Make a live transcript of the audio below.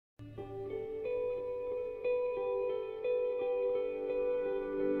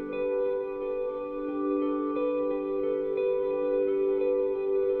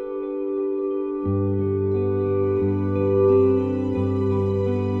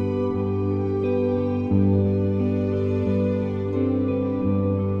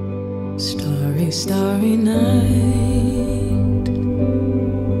starry night.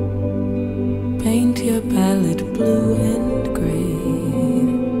 Paint your palette blue and gray.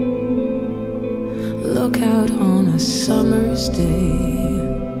 Look out on a summer's day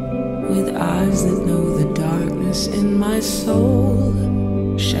with eyes that know the darkness in my soul.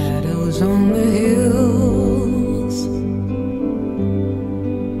 Shadows on the hills.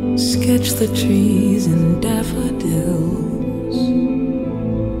 Sketch the trees and daffodils.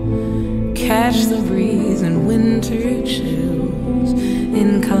 Catch the breeze and winter chills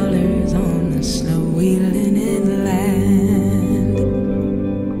in colors on the snowy linen land.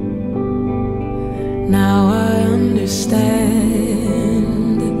 Now I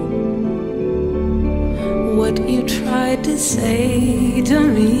understand what you tried to say to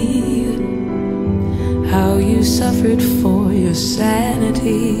me, how you suffered for your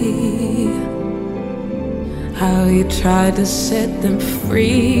sanity, how you tried to set them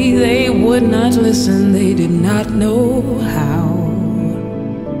free. They would not listen, they did not know how.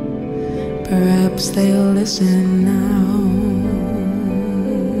 Perhaps they'll listen now.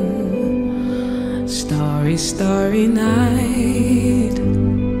 Starry, starry night.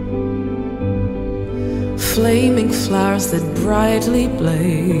 Flaming flowers that brightly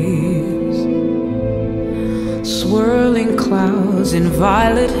blaze. Swirling clouds in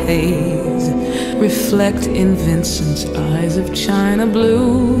violet haze reflect in Vincent's eyes of china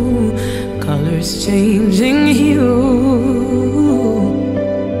blue, colors changing hue.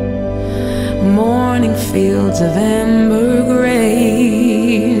 Morning fields of amber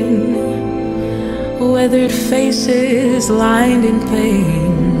grain, weathered faces lined in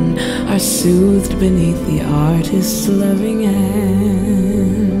pain are soothed beneath the artist's loving hand.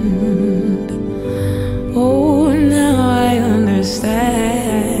 Oh, now I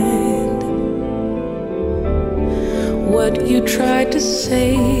understand what you tried to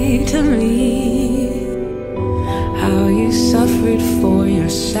say to me, how you suffered for your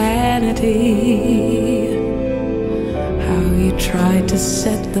sanity, how you tried to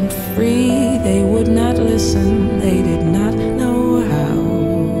set them free. They would not listen, they did not know how.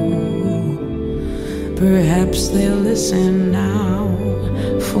 Perhaps they'll listen now,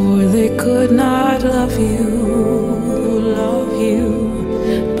 for they could not love you,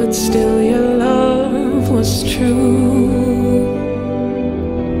 but still your love was true.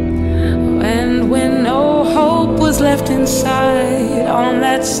 And when no hope was left inside on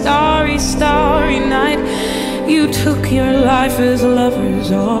that starry, starry night, you took your life as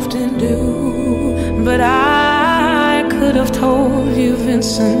lovers often do. But I could have told you,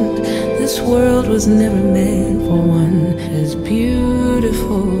 Vincent, this world was never meant for one as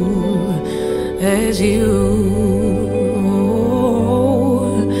beautiful as you.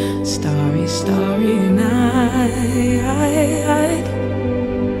 Starry, starry night.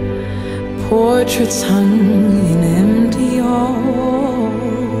 Portraits hung in empty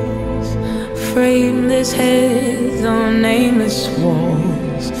halls, frameless heads on nameless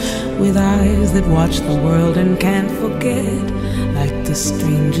walls, with eyes that watch the world and can't forget, like the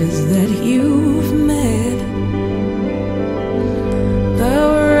strangers that you've met.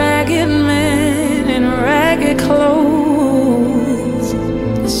 The ragged men in ragged clothes,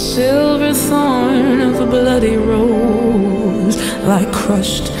 the silver thorn of a bloody rose, like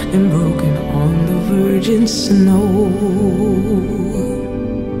crushed and broken on the virgin snow.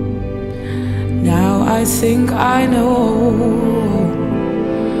 Now I think I know,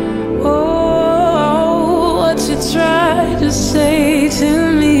 oh, what you tried to say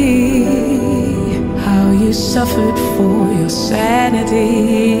to me, how you suffered for your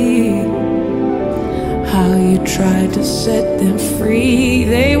sanity, how you tried to set them free.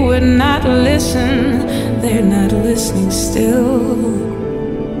 They would not listen, they're not listening still.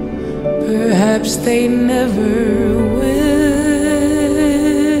 Perhaps they never will.